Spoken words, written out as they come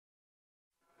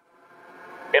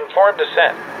Informed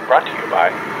Dissent, brought to you by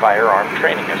Firearm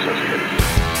Training Associates.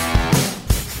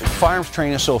 Firearms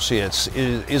Training Associates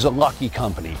is a lucky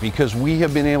company because we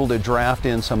have been able to draft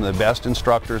in some of the best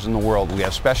instructors in the world. We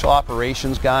have special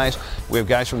operations guys. We have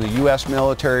guys from the U.S.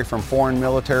 military, from foreign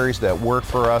militaries that work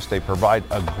for us. They provide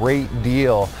a great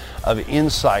deal of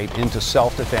insight into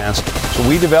self-defense. So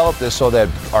we developed this so that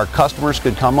our customers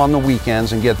could come on the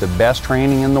weekends and get the best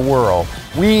training in the world.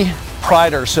 We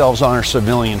pride ourselves on our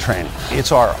civilian training.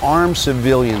 It's our armed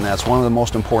civilian that's one of the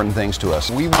most important things to us.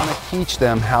 We want to teach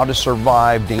them how to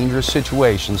survive dangerous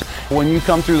situations. When you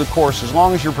come through the course, as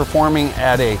long as you're performing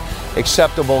at a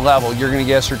acceptable level, you're going to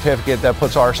get a certificate that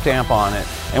puts our stamp on it,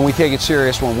 and we take it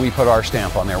serious when we put our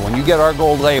stamp on there. When you get our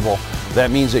gold label, that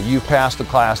means that you've passed the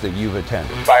class that you've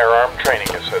attended. Firearm Training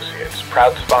Associates,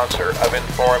 proud sponsor of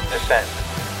Informed Dissent.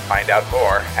 Find out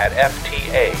more at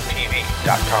ftatv.com.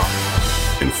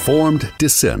 Informed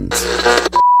Dissent.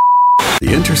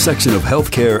 The intersection of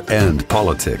healthcare and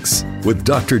politics with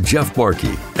Dr. Jeff-Barke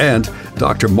and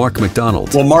Dr. Mark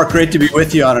McDonald. Well, Mark, great to be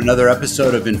with you on another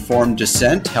episode of Informed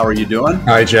Dissent. How are you doing?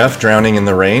 Hi, Jeff. Drowning in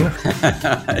the rain.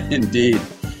 Indeed.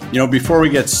 You know, before we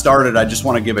get started, I just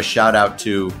want to give a shout out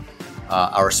to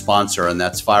our sponsor, and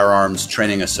that's Firearms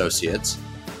Training Associates.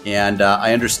 And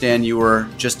I understand you were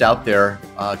just out there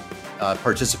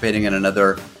participating in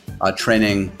another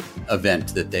training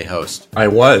event that they host. I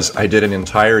did an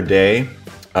entire day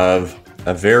of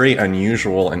a very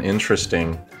unusual and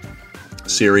interesting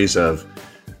series of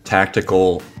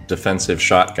tactical defensive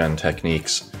shotgun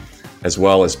techniques, as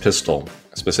well as pistol,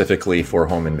 specifically for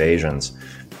home invasions.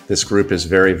 This group is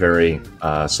very, very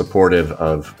supportive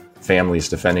of families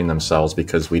defending themselves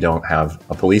because we don't have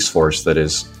a police force that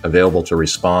is available to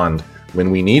respond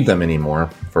when we need them anymore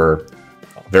for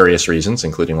various reasons,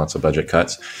 including lots of budget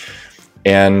cuts.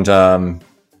 And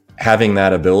having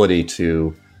that ability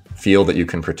to feel that you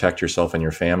can protect yourself and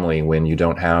your family when you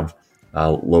don't have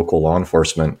local law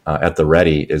enforcement at the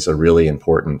ready is a really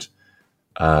important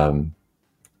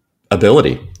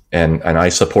ability. And I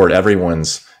support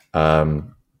everyone's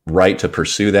right to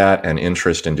pursue that and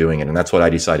interest in doing it. And that's what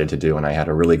I decided to do. And I had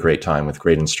a really great time with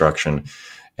great instruction.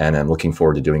 And I'm looking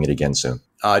forward to doing it again soon.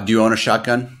 Do you own a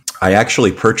shotgun? I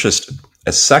actually purchased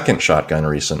a second shotgun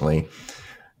recently,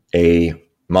 a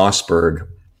Mossberg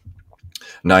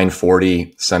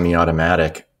 940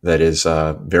 semi-automatic that is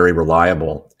very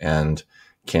reliable and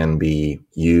can be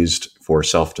used for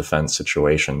self-defense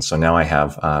situations. So now I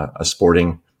have a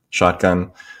sporting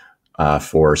shotgun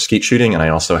for skeet shooting, and I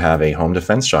also have a home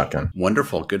defense shotgun.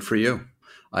 Wonderful. Good for you.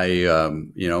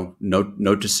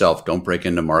 Note to self, don't break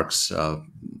into Mark's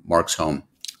home.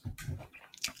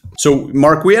 So,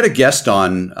 Mark, we had a guest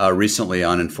on recently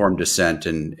on Informed Dissent,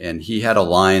 and he had a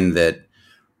line that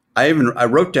I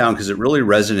wrote down because it really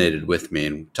resonated with me,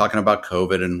 and talking about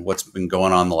COVID and what's been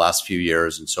going on the last few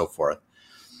years and so forth.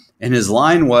 And his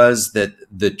line was that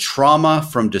the trauma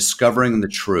from discovering the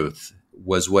truth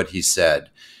was what he said.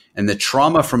 And the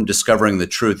trauma from discovering the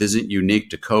truth isn't unique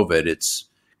to COVID. It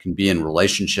can be in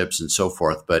relationships and so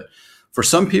forth. But for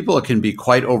some people, it can be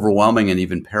quite overwhelming and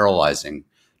even paralyzing.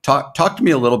 Talk to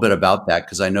me a little bit about that,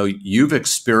 because I know you've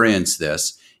experienced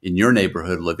this in your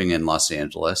neighborhood living in Los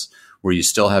Angeles, where you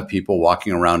still have people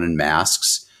walking around in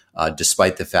masks,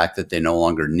 despite the fact that they no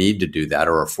longer need to do that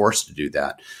or are forced to do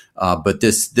that. But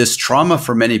this trauma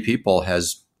for many people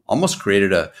has almost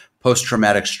created a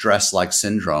post-traumatic stress-like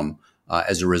syndrome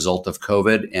as a result of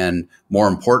COVID, and more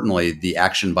importantly, the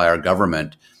action by our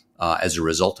government as a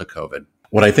result of COVID.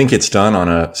 What I think it's done on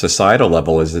a societal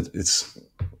level is it's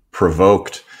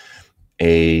provoked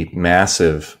a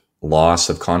massive loss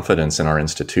of confidence in our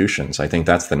institutions. I think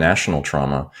that's the national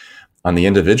trauma. On the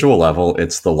individual level,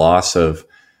 it's the loss of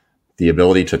the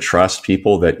ability to trust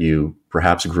people that you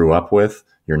perhaps grew up with,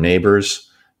 your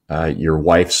neighbors, your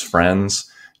wife's friends,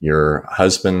 your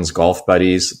husband's golf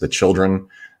buddies, the children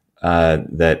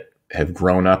that have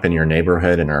grown up in your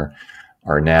neighborhood and are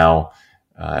now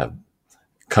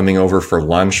coming over for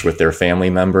lunch with their family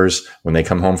members when they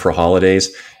come home for holidays.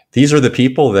 These are the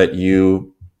people that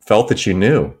you felt that you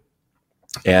knew.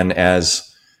 And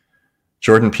as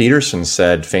Jordan Peterson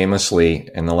said famously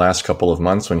in the last couple of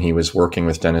months when he was working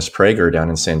with Dennis Prager down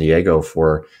in San Diego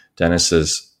for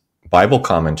Dennis's Bible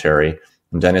commentary,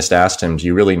 and Dennis asked him, "Do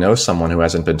you really know someone who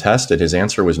hasn't been tested?" His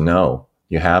answer was, "No,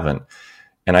 you haven't."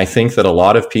 And I think that a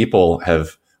lot of people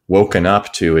have woken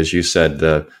up to, as you said,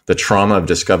 the trauma of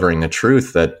discovering the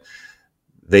truth, that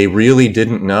they really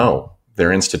didn't know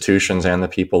their institutions and the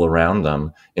people around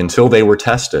them until they were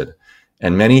tested.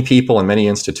 And many people and many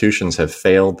institutions have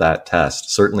failed that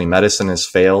test. Certainly medicine has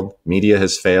failed, media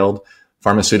has failed,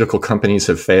 Pharmaceutical companies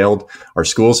have failed. Our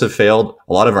schools have failed.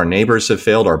 A lot of our neighbors have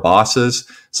failed. Our bosses,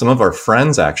 some of our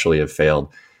friends actually have failed.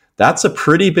 That's a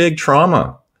pretty big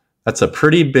trauma. That's a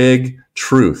pretty big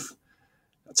truth.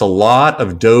 It's a lot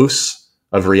of dose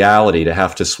of reality to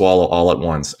have to swallow all at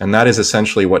once. And that is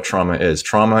essentially what trauma is.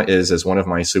 Trauma is, as one of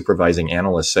my supervising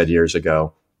analysts said years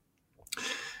ago,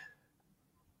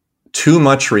 too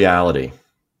much reality.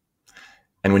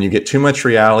 And when you get too much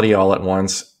reality all at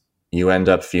once, you end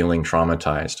up feeling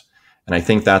traumatized. And I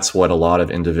think that's what a lot of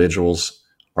individuals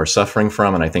are suffering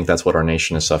from. And I think that's what our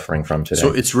nation is suffering from today.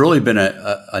 So it's really been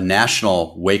a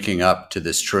national waking up to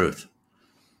this truth.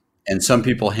 And some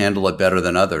people handle it better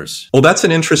than others. Well, that's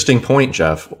an interesting point,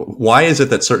 Jeff. Why is it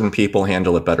that certain people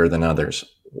handle it better than others?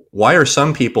 Why are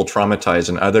some people traumatized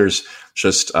and others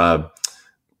just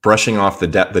brushing off the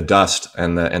dust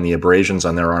and the abrasions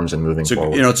on their arms and moving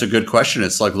forward? It's a good question.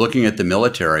 It's like looking at the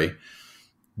military.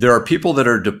 There are people that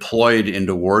are deployed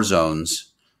into war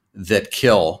zones that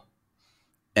kill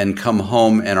and come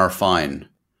home and are fine.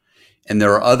 And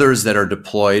there are others that are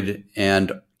deployed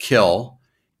and kill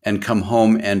and come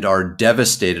home and are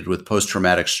devastated with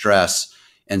post-traumatic stress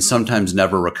and sometimes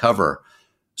never recover.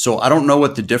 So I don't know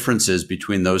what the difference is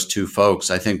between those two folks.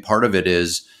 I think part of it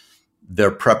is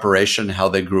their preparation, how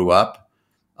they grew up,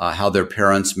 how their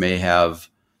parents may have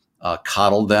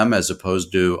coddled them as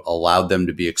opposed to allowed them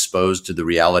to be exposed to the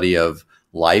reality of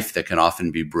life that can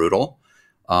often be brutal.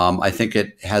 I think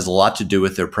it has a lot to do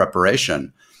with their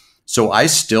preparation. So I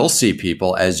still see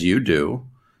people, as you do,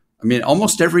 I mean,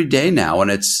 almost every day now.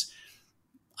 And it's,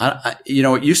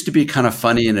 it used to be kind of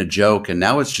funny and a joke. And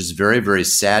now it's just very, very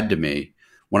sad to me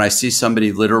when I see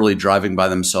somebody literally driving by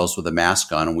themselves with a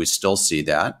mask on, and we still see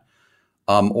that.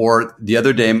 Or the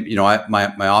other day,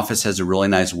 my office has a really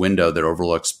nice window that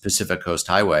overlooks Pacific Coast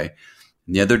Highway.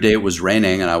 And the other day it was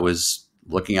raining and I was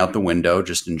looking out the window,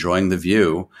 just enjoying the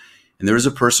view. And there was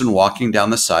a person walking down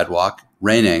the sidewalk,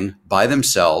 raining, by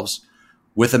themselves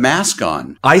with a mask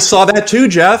on. I saw that too,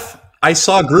 Jeff. I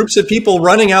saw groups of people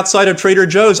running outside of Trader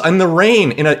Joe's in the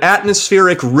rain in an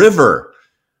atmospheric river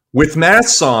with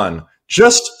masks on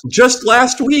just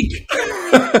last week.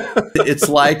 It's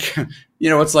like,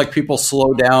 it's like people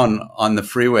slow down on the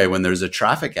freeway when there's a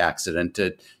traffic accident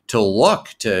to look,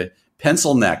 to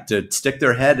pencil neck, to stick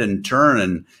their head and turn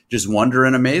and just wonder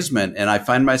in amazement. And I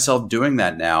find myself doing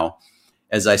that now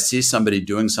as I see somebody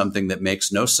doing something that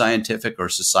makes no scientific or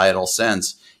societal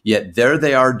sense, yet there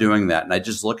they are doing that. And I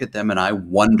just look at them and I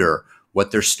wonder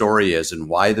what their story is and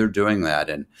why they're doing that.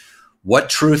 And what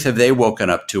truth have they woken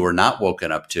up to or not woken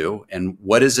up to? And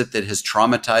what is it that has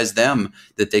traumatized them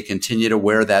that they continue to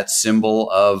wear that symbol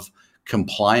of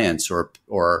compliance or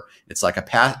it's like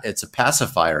it's a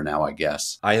pacifier now, I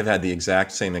guess. I have had the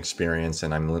exact same experience.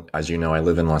 And as you know, I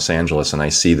live in Los Angeles and I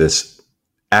see this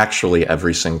actually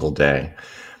every single day.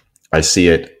 I see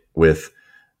it with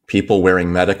people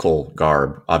wearing medical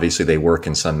garb. Obviously they work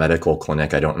in some medical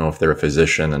clinic. I don't know if they're a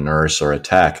physician, a nurse, or a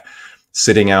tech,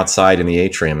 sitting outside in the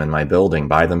atrium in my building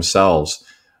by themselves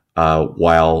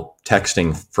while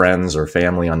texting friends or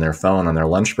family on their phone on their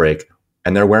lunch break,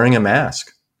 and they're wearing a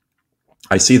mask.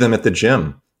 I see them at the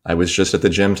gym. I was just at the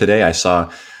gym today. I saw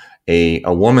a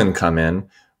woman come in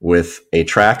with a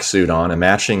tracksuit on, a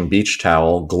matching beach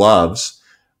towel, gloves,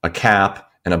 a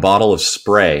cap, and a bottle of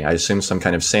spray. I assume some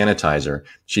kind of sanitizer.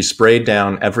 She sprayed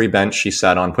down every bench she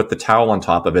sat on, put the towel on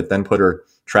top of it, then put her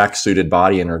track-suited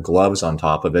body and her gloves on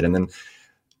top of it,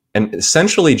 and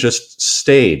essentially just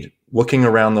stayed looking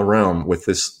around the room with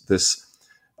this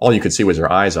all you could see was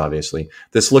her eyes, obviously,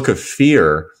 this look of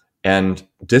fear and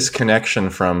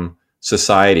disconnection from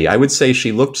society. I would say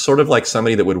she looked sort of like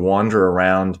somebody that would wander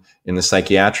around in the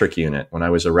psychiatric unit when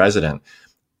I was a resident.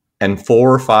 And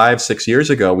 4, 5, 6 years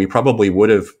ago, we probably would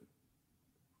have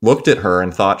looked at her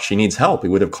and thought she needs help. We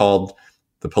would have called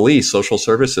the police, social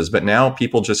services. But now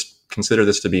people just consider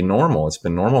this to be normal. It's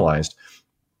been normalized.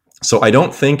 So I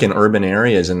don't think in urban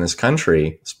areas in this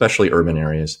country, especially urban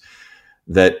areas,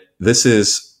 that this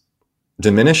is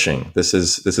diminishing. This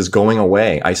is going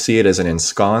away. I see it as an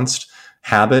ensconced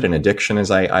habit, an addiction,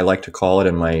 as I like to call it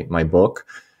in my book,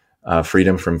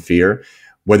 Freedom from Fear.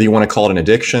 Whether you want to call it an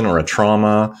addiction or a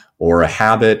trauma or a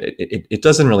habit, it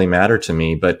doesn't really matter to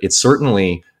me, but it's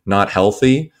certainly not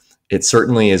healthy. It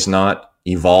certainly is not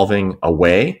evolving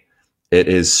away. It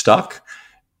is stuck.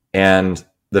 And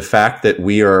the fact that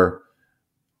we are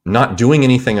not doing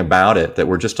anything about it, that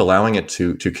we're just allowing it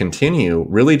to continue,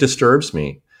 really disturbs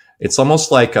me. It's almost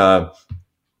like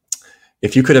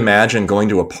if you could imagine going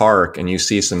to a park and you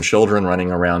see some children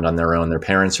running around on their own, their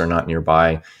parents are not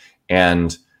nearby,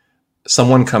 and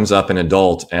someone comes up, an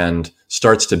adult, and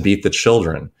starts to beat the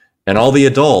children. And all the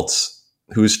adults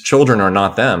whose children are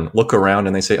not them look around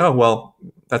and they say, oh, well,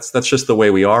 that's just the way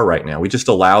we are right now. We just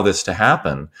allow this to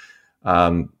happen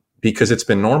because it's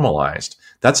been normalized.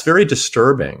 That's very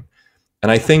disturbing.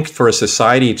 And I think for a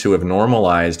society to have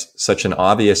normalized such an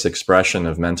obvious expression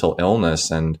of mental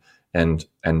illness and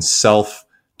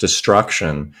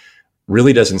self-destruction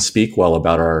really doesn't speak well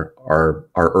about our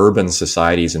urban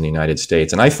societies in the United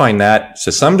States. And I find that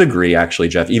to some degree, actually,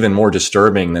 Jeff, even more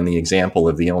disturbing than the example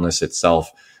of the illness itself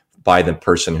by the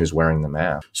person who's wearing the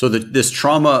mask. So this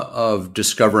trauma of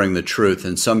discovering the truth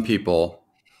in some people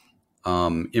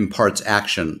imparts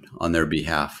action on their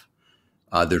behalf.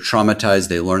 They're traumatized,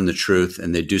 they learn the truth,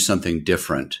 and they do something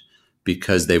different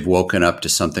because they've woken up to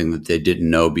something that they didn't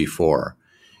know before.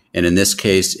 And in this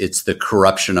case, it's the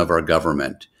corruption of our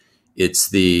government. It's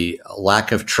the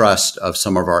lack of trust of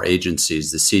some of our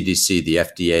agencies, the CDC, the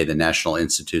FDA, the National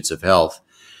Institutes of Health.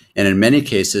 And in many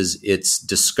cases, it's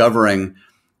discovering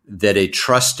that a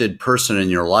trusted person in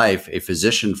your life, a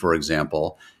physician, for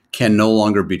example, can no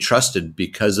longer be trusted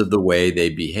because of the way they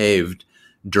behaved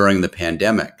during the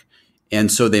pandemic.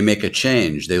 And so they make a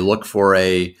change. They look for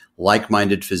a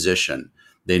like-minded physician.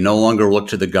 They no longer look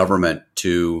to the government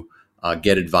to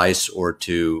get advice or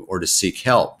to seek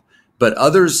help. But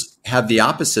others have the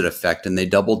opposite effect and they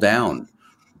double down.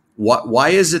 Why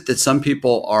is it that some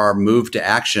people are moved to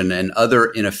action and other,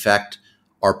 in effect,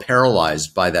 are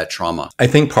paralyzed by that trauma? I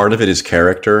think part of it is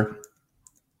character,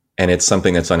 and it's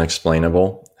something that's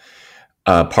unexplainable.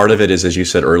 Part of it is, as you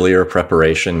said earlier,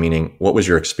 preparation, meaning what was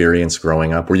your experience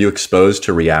growing up? Were you exposed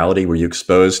to reality? Were you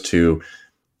exposed to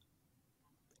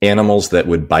animals that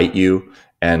would bite you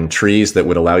and trees that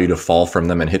would allow you to fall from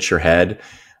them and hit your head?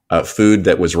 Food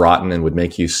that was rotten and would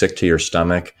make you sick to your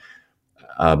stomach?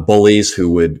 Bullies who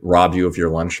would rob you of your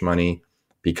lunch money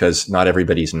because not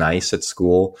everybody's nice at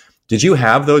school? Did you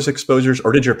have those exposures,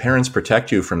 or did your parents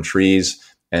protect you from trees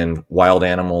and wild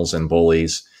animals and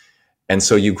bullies? And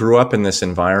so you grew up in this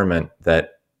environment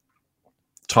that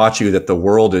taught you that the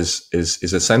world is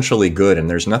essentially good and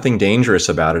there's nothing dangerous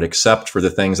about it except for the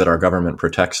things that our government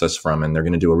protects us from, and they're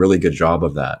going to do a really good job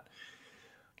of that.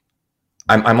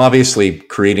 I'm obviously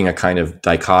creating a kind of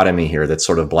dichotomy here that's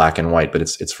sort of black and white, but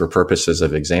it's for purposes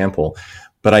of example.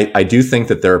 But I do think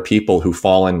that there are people who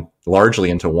fall in largely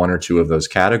into one or two of those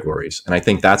categories. And I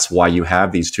think that's why you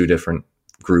have these two different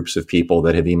groups of people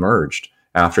that have emerged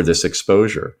after this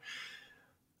exposure.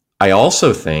 I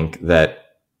also think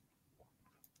that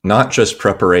not just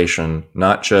preparation,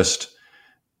 not just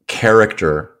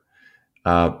character,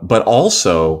 but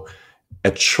also a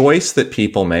choice that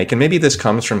people make. And maybe this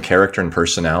comes from character and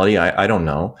personality. I don't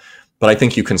know. But I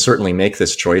think you can certainly make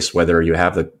this choice whether you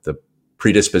have the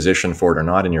predisposition for it or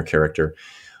not in your character.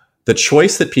 The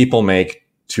choice that people make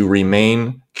to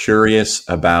remain curious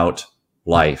about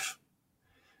life.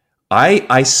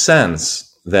 I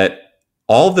sense that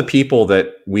all of the people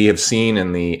that we have seen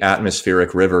in the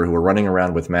atmospheric river who are running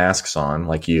around with masks on,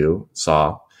 like you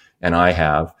saw, and I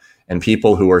have, and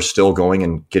people who are still going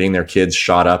and getting their kids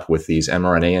shot up with these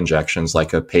mRNA injections,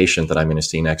 like a patient that I'm going to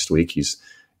see next week. He's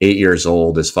 8 years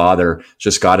old. His father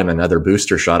just got him another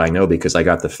booster shot. I know because I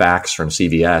got the fax from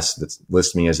CVS that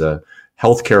lists me as a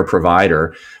healthcare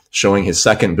provider showing his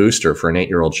second booster for an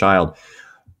 8-year-old child.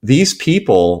 These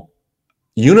people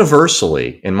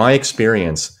universally, in my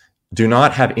experience, do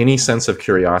not have any sense of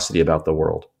curiosity about the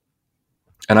world.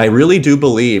 And I really do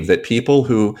believe that people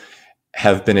who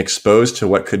have been exposed to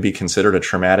what could be considered a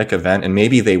traumatic event, and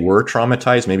maybe they were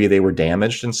traumatized, maybe they were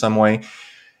damaged in some way,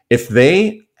 if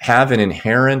they have an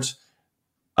inherent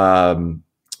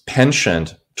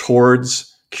penchant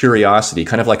towards curiosity,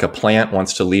 kind of like a plant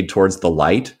wants to lead towards the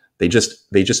light, they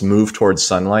just move towards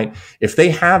sunlight. If they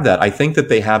have that, I think that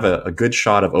they have a good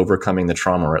shot of overcoming the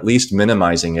trauma, or at least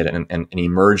minimizing it and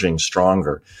emerging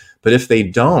stronger. But if they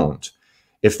don't,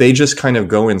 if they just kind of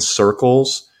go in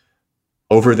circles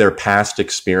over their past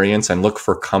experience and look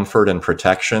for comfort and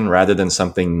protection rather than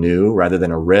something new, rather than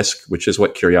a risk, which is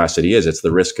what curiosity is. It's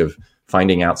the risk of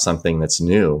finding out something that's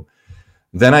new.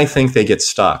 Then I think they get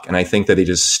stuck. And I think that they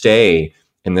just stay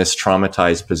in this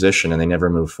traumatized position and they never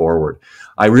move forward.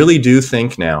 I really do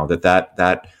think now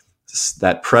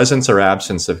that presence or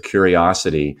absence of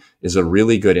curiosity is a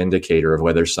really good indicator of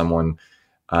whether someone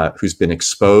who's been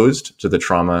exposed to the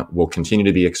trauma will continue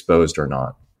to be exposed or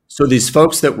not. So these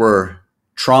folks that were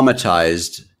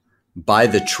traumatized by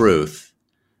the truth,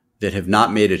 that have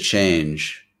not made a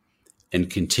change and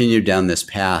continue down this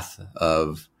path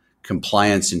of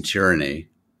compliance and tyranny,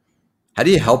 how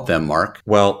do you help them, Mark?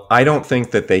 Well, I don't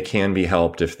think that they can be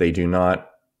helped if they do not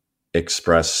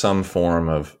express some form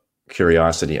of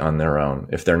curiosity on their own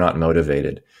if they're not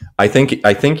motivated. I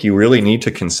think you really need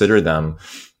to consider them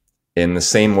in the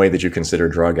same way that you consider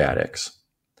drug addicts,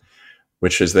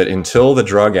 which is that until the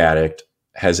drug addict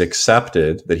has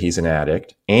accepted that he's an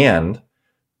addict and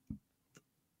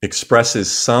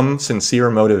expresses some sincere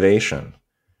motivation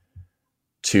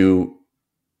to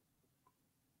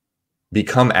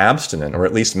become abstinent or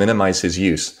at least minimize his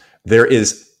use, there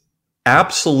is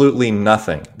absolutely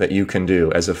nothing that you can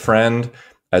do as a friend,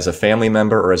 as a family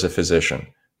member, or as a physician.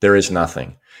 There is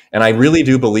nothing. And I really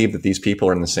do believe that these people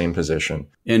are in the same position.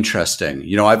 Interesting.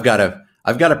 You know, I've got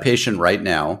a patient right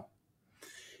now,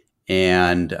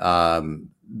 and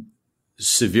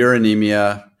severe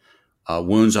anemia,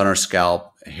 wounds on her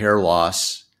scalp, hair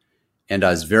loss, and I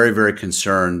was very, very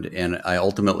concerned. And I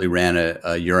ultimately ran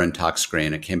a urine tox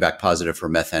screen. It came back positive for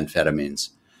methamphetamines.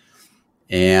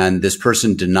 And this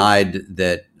person denied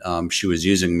that she was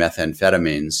using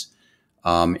methamphetamines.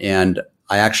 And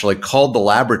I actually called the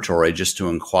laboratory just to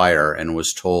inquire and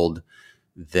was told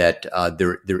that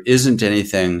there isn't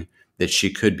anything that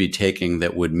she could be taking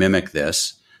that would mimic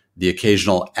this. The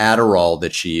occasional Adderall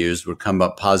that she used would come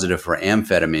up positive for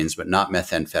amphetamines, but not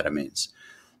methamphetamines.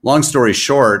 Long story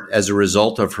short, as a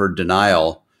result of her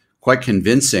denial, quite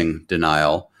convincing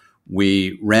denial,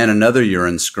 we ran another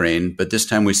urine screen, but this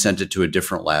time we sent it to a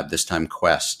different lab, this time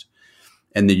Quest.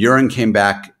 And the urine came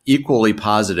back equally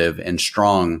positive and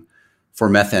strong for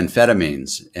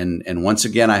methamphetamines. And once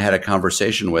again, I had a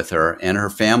conversation with her and her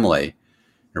family,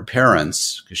 her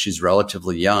parents, because she's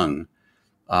relatively young,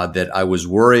 that I was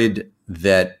worried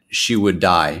that she would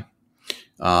die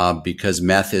because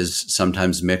meth is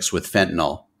sometimes mixed with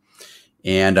fentanyl.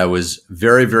 And I was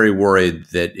very, very worried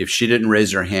that if she didn't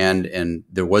raise her hand and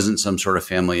there wasn't some sort of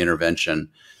family intervention,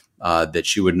 that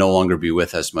she would no longer be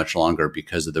with us much longer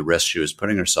because of the risk she was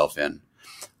putting herself in.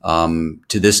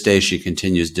 To this day, she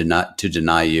continues to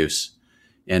deny use.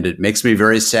 And it makes me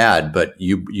very sad. But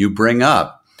you bring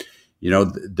up,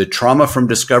 the trauma from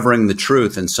discovering the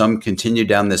truth, and some continue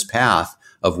down this path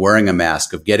of wearing a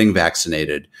mask, of getting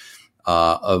vaccinated,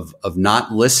 of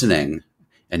not listening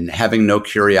and having no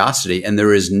curiosity. And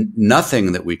there is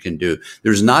nothing that we can do.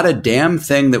 There's not a damn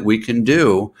thing that we can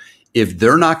do if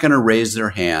they're not going to raise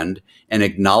their hand and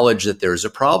acknowledge that there's a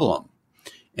problem.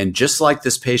 And just like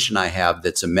this patient I have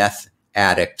that's a meth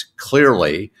addict,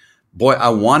 clearly, boy, I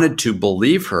wanted to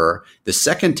believe her. The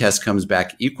second test comes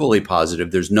back equally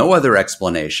positive. There's no other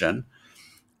explanation.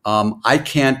 I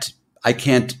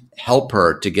can't help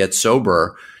her to get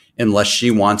sober unless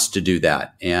she wants to do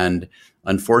that. And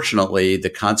unfortunately,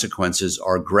 the consequences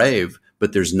are grave,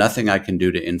 but there's nothing I can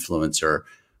do to influence her.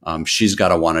 She's got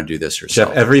to want to do this herself.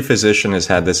 Jeff, every physician has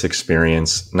had this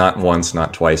experience, not once,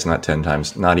 not twice, not 10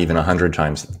 times, not even 100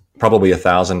 times, probably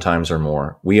 1,000 times or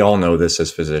more. We all know this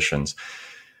as physicians.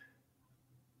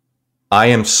 I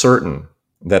am certain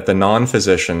that the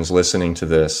non-physicians listening to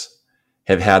this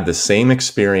have had the same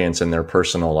experience in their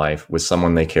personal life with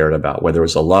someone they cared about, whether it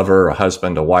was a lover, a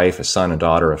husband, a wife, a son, a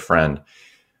daughter, a friend,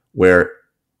 where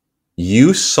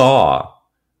you saw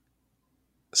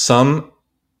some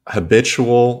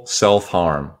habitual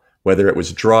self-harm, whether it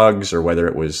was drugs or whether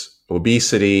it was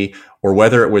obesity or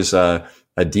whether it was a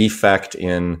defect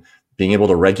in being able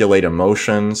to regulate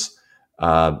emotions,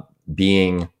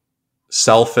 being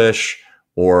selfish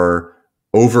or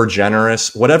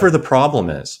overgenerous, whatever the problem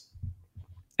is.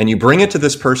 And you bring it to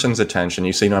this person's attention.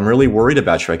 You say, I'm really worried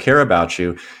about you. I care about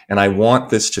you. And I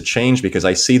want this to change because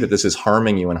I see that this is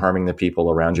harming you and harming the people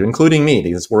around you, including me,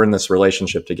 because we're in this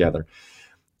relationship together.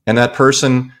 And that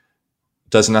person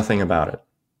does nothing about it.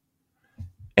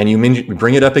 And you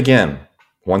bring it up again,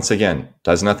 once again,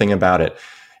 does nothing about it.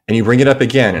 And you bring it up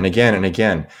again and again and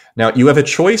again. Now, you have a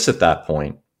choice at that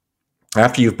point.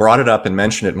 After you've brought it up and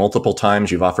mentioned it multiple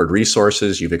times, you've offered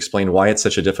resources, you've explained why it's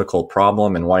such a difficult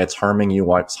problem and why it's harming you,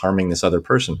 why it's harming this other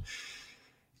person.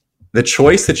 The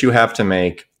choice that you have to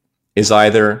make is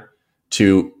either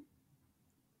to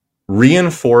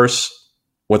reinforce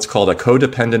what's called a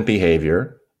codependent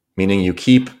behavior, meaning you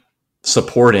keep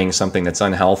supporting something that's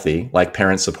unhealthy, like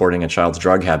parents supporting a child's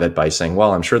drug habit by saying,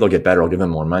 well, I'm sure they'll get better, I'll give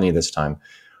them more money this time.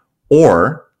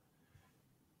 Or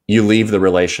you leave the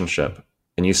relationship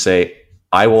and you say,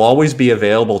 I will always be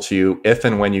available to you if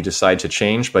and when you decide to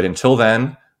change, but until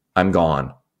then, I'm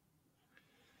gone.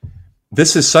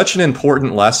 This is such an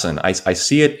important lesson. I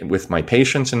see it with my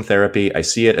patients in therapy. I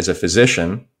see it as a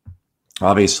physician,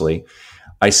 obviously.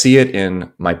 I see it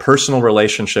in my personal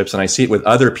relationships, and I see it with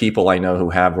other people I know who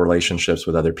have relationships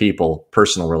with other people,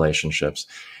 personal relationships.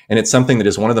 And it's something that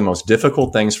is one of the most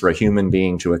difficult things for a human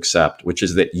being to accept, which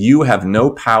is that you have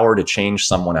no power to change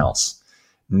someone else.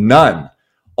 None.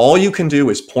 All you can do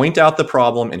is point out the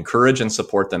problem, encourage and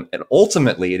support them. And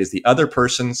ultimately, it is the other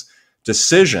person's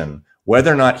decision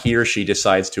whether or not he or she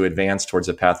decides to advance towards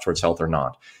a path towards health or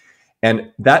not.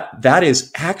 And that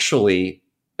is actually,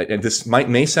 and this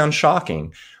may sound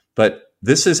shocking, but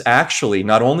this is actually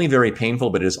not only very painful,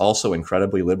 but it is also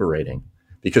incredibly liberating,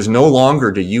 because no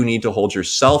longer do you need to hold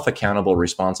yourself accountable,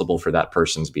 responsible for that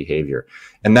person's behavior.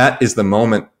 And that is the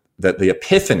moment, that the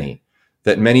epiphany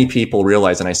that many people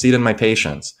realize, and I see it in my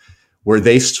patients, where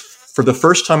they, for the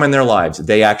first time in their lives,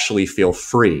 they actually feel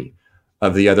free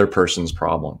of the other person's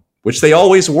problem, which they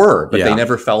always were, but they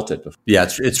never felt it before. Yeah,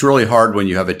 it's really hard when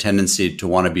you have a tendency to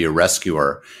want to be a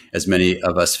rescuer, as many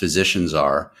of us physicians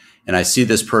are. And I see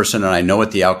this person and I know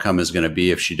what the outcome is going to be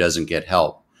if she doesn't get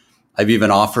help. I've even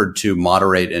offered to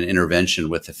moderate an intervention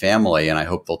with the family, and I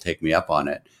hope they'll take me up on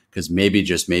it, because maybe,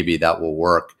 just maybe, that will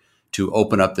work to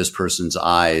open up this person's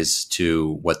eyes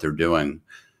to what they're doing.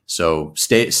 So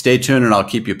stay tuned and I'll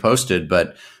keep you posted.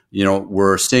 But,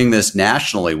 we're seeing this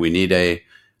nationally. We need a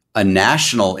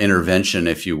national intervention,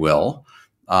 if you will,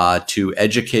 to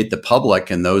educate the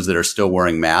public and those that are still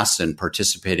wearing masks and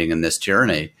participating in this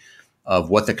tyranny of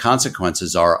what the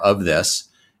consequences are of this.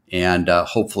 And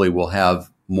hopefully we'll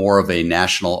have more of a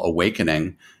national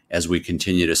awakening as we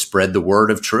continue to spread the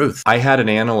word of truth. I had an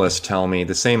analyst tell me,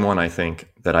 the same one I think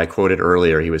that I quoted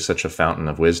earlier, he was such a fountain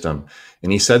of wisdom,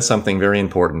 and he said something very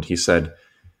important. He said,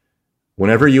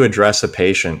 whenever you address a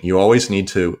patient, you always need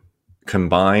to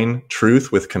combine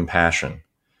truth with compassion.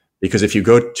 Because if you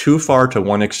go too far to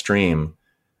one extreme,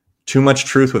 too much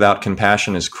truth without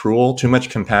compassion is cruel. Too much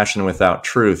compassion without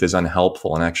truth is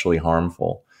unhelpful and actually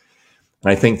harmful.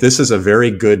 And I think this is a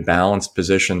very good balanced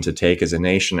position to take as a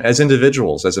nation, as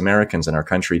individuals, as Americans in our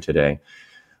country today.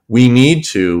 We need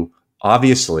to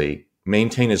obviously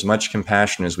maintain as much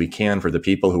compassion as we can for the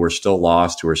people who are still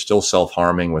lost, who are still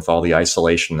self-harming with all the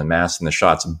isolation, the masks, and the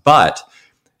shots. But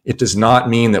it does not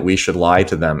mean that we should lie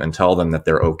to them and tell them that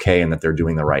they're okay and that they're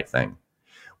doing the right thing.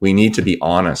 We need to be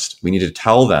honest. We need to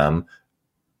tell them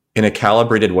in a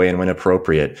calibrated way and when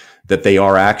appropriate that they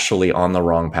are actually on the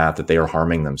wrong path, that they are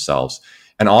harming themselves,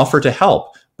 and offer to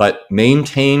help, but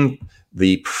maintain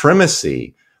the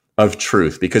primacy of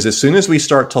truth. Because as soon as we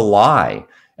start to lie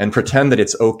and pretend that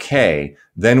it's okay,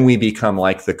 then we become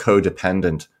like the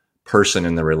codependent person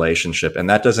in the relationship. And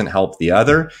that doesn't help the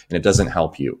other, and it doesn't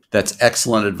help you. That's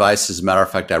excellent advice. As a matter of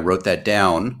fact, I wrote that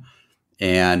down,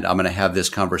 and I'm going to have this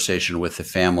conversation with the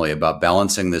family about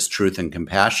balancing this truth and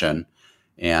compassion.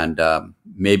 And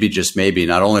maybe, just maybe,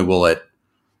 not only will it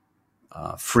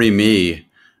free me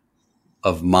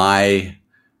of my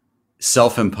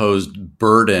self-imposed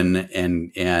burden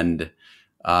and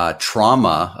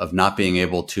trauma of not being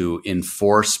able to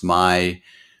enforce my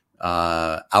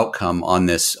outcome on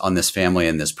this family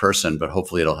and this person, but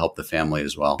hopefully it'll help the family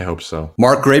as well. I hope so.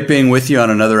 Mark, great being with you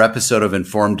on another episode of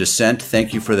Informed Dissent.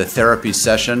 Thank you for the therapy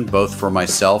session, both for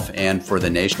myself and for the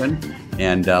nation.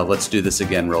 And let's do this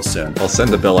again real soon. I'll send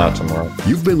the bill out tomorrow.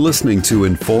 You've been listening to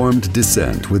Informed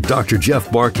Dissent with Dr.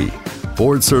 Jeff Barke,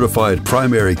 board-certified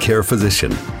primary care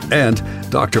physician, and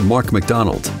Dr. Mark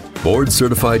McDonald,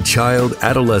 board-certified child,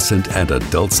 adolescent, and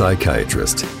adult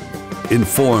psychiatrist.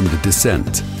 Informed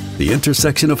Dissent, the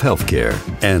intersection of healthcare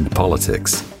and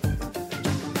politics.